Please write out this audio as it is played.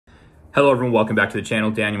Hello everyone, welcome back to the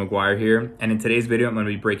channel. Daniel McGuire here, and in today's video I'm going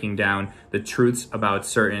to be breaking down the truths about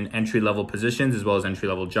certain entry-level positions as well as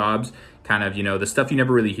entry-level jobs, kind of, the stuff you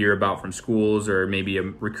never really hear about from schools or maybe a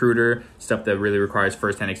recruiter, stuff that really requires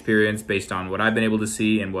first-hand experience based on what I've been able to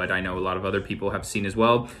see and what I know a lot of other people have seen as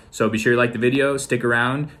well. So be sure you like the video, stick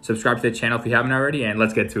around, subscribe to the channel if you haven't already, and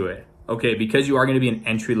let's get to it. Okay, because you are going to be an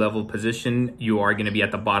entry-level position, you are going to be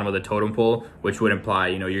at the bottom of the totem pole, which would imply,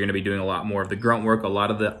 you're going to be doing a lot more of the grunt work, a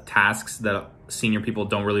lot of the tasks that senior people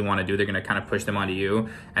don't really want to do. They're going to kind of push them onto you,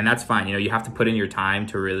 and that's fine. You have to put in your time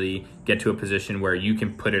to really get to a position where you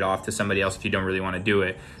can put it off to somebody else if you don't really want to do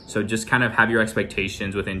it. So just kind of have your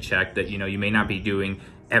expectations within check that, you may not be doing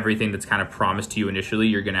everything that's kind of promised to you initially.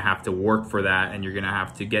 You're going to have to work for that, and you're going to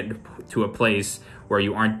have to get to a place where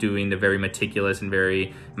you aren't doing the very meticulous and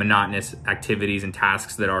very monotonous activities and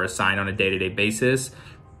tasks that are assigned on a day-to-day basis.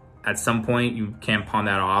 At some point, you can pawn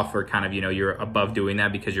that off, or kind of, you're above doing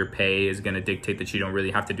that because your pay is going to dictate that you don't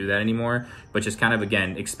really have to do that anymore. But just kind of,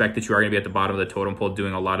 again, expect that you are going to be at the bottom of the totem pole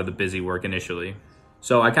doing a lot of the busy work initially.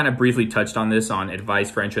 So I kind of briefly touched on this on advice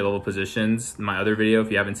for entry-level positions in my other video. If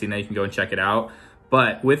you haven't seen that, you can go and check it out.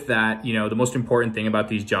 But with that, the most important thing about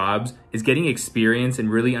these jobs is getting experience and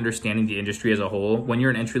really understanding the industry as a whole. When you're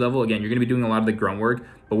an entry level, again, you're going to be doing a lot of the grunt work,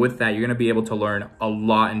 but with that, you're going to be able to learn a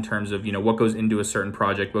lot in terms of, what goes into a certain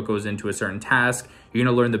project, what goes into a certain task. You're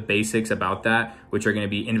going to learn the basics about that, which are going to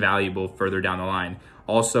be invaluable further down the line.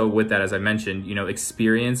 Also with that, as I mentioned,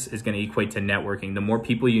 experience is going to equate to networking. The more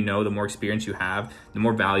people you know, the more experience you have, the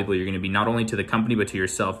more valuable you're going to be, not only to the company, but to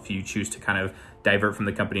yourself if you choose to kind of divert from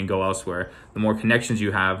the company and go elsewhere. The more connections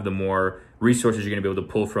you have, the more resources you're going to be able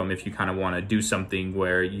to pull from if you kind of want to do something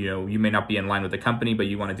where, you may not be in line with the company, but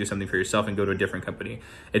you want to do something for yourself and go to a different company.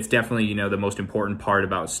 It's definitely, the most important part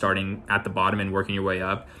about starting at the bottom and working your way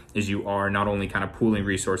up is you are not only kind of pooling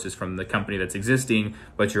resources from the company that's existing,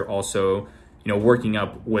 but you're also working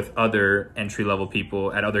up with other entry-level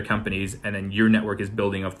people at other companies, and then your network is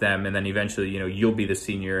building up them, and then eventually, you'll be the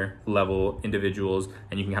senior level individuals,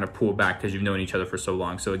 and you can kind of pull back because you've known each other for so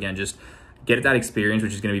long. So again, just get that experience,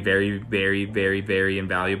 which is going to be very, very, very, very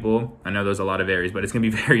invaluable. I know there's a lot of areas, but it's going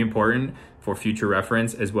to be very important for future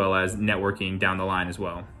reference as well as networking down the line as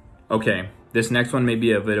well. Okay, this next one may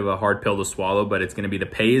be a bit of a hard pill to swallow, but it's going to be the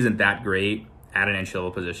pay isn't that great at an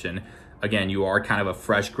entry-level position. Again, you are kind of a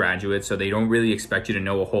fresh graduate, so they don't really expect you to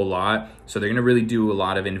know a whole lot. So they're gonna really do a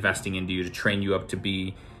lot of investing into you to train you up to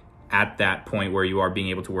be at that point where you are being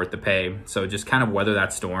able to worth the pay. So just kind of weather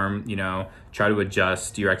that storm, try to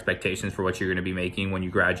adjust your expectations for what you're gonna be making when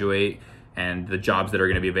you graduate and the jobs that are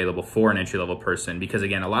gonna be available for an entry-level person. Because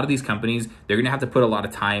again, a lot of these companies, they're gonna have to put a lot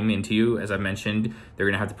of time into you. As I mentioned, they're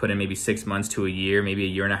gonna have to put in maybe 6 months to a year, maybe a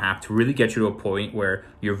year and a half to really get you to a point where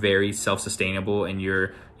you're very self-sustainable and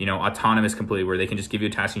you're, autonomous completely, where they can just give you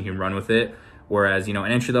a task and you can run with it. Whereas, an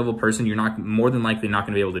entry-level person, you're not more than likely not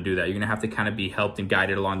gonna be able to do that. You're gonna have to kind of be helped and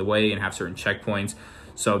guided along the way and have certain checkpoints.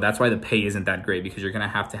 So that's why the pay isn't that great, because you're gonna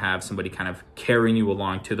have to have somebody kind of carrying you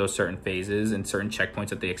along to those certain phases and certain checkpoints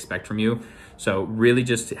that they expect from you. So really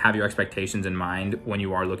just have your expectations in mind when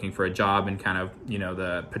you are looking for a job and kind of,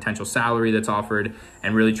 the potential salary that's offered,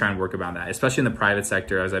 and really try and work around that. Especially in the private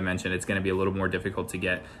sector, as I mentioned, it's gonna be a little more difficult to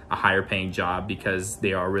get a higher paying job because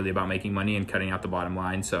they are really about making money and cutting out the bottom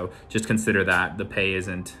line. So just consider that the pay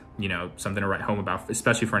isn't, something to write home about,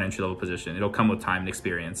 especially for an entry-level position. It'll come with time and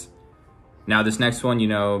experience. Now this next one,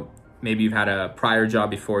 maybe you've had a prior job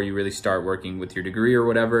before you really start working with your degree or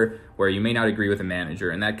whatever, where you may not agree with a manager.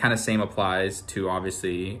 And that kind of same applies to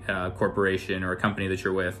obviously a corporation or a company that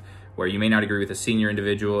you're with, where you may not agree with a senior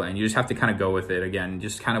individual and you just have to kind of go with it. Again,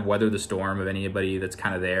 just kind of weather the storm of anybody that's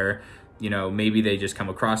kind of there. Maybe they just come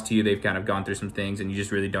across to you, they've kind of gone through some things and you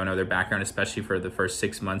just really don't know their background, especially for the first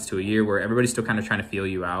 6 months to a year where everybody's still kind of trying to feel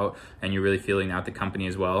you out and you're really feeling out the company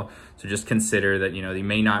as well. So just consider that, they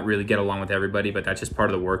may not really get along with everybody, but that's just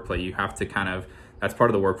part of the workplace. You have to that's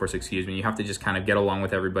part of the workforce, you have to just kind of get along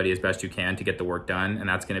with everybody as best you can to get the work done. And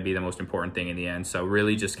that's going to be the most important thing in the end. So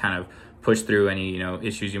really just kind of push through any,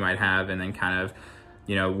 issues you might have, and then kind of,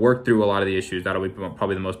 work through a lot of the issues. That'll be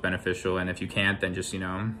probably the most beneficial. And if you can't, then just,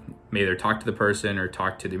 maybe either talk to the person or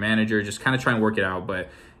talk to the manager, just kind of try and work it out. But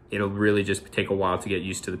it'll really just take a while to get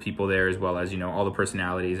used to the people there, as well as, all the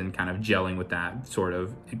personalities and kind of gelling with that sort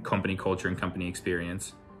of company culture and company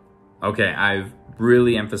experience. Okay, I've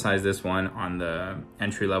really emphasized this one on the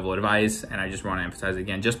entry-level advice, and I just want to emphasize it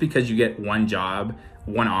again. Just because you get one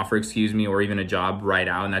offer, or even a job right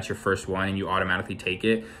out, and that's your first one and you automatically take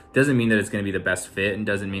it, doesn't mean that it's going to be the best fit, and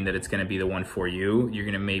doesn't mean that it's going to be the one for you. You're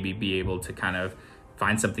going to maybe be able to kind of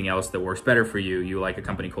find something else that works better for you. You like a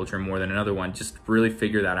company culture more than another one. Just really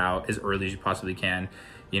figure that out as early as you possibly can.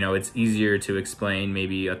 it's easier to explain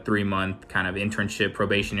maybe a 3-month kind of internship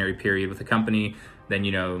probationary period with a company than,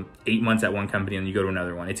 8 months at one company and you go to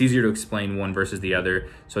another one. It's easier to explain one versus the other.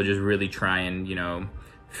 So just really try and,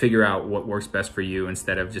 figure out what works best for you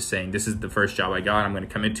instead of just saying, this is the first job I got, I'm going to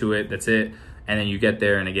commit to it, that's it. And then you get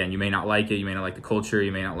there, and again, you may not like it, you may not like the culture,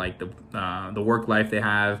 you may not like the work life they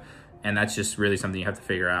have. And that's just really something you have to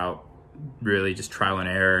figure out, really just trial and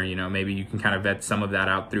error. Maybe you can kind of vet some of that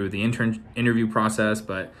out through the interview process,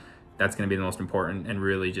 but that's going to be the most important and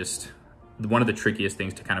really just one of the trickiest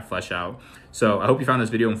things to kind of flesh out. So I hope you found this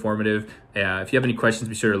video informative. If you have any questions,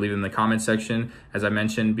 be sure to leave them in the comment section. As I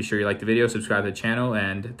mentioned, be sure you like the video, subscribe to the channel,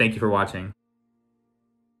 and thank you for watching.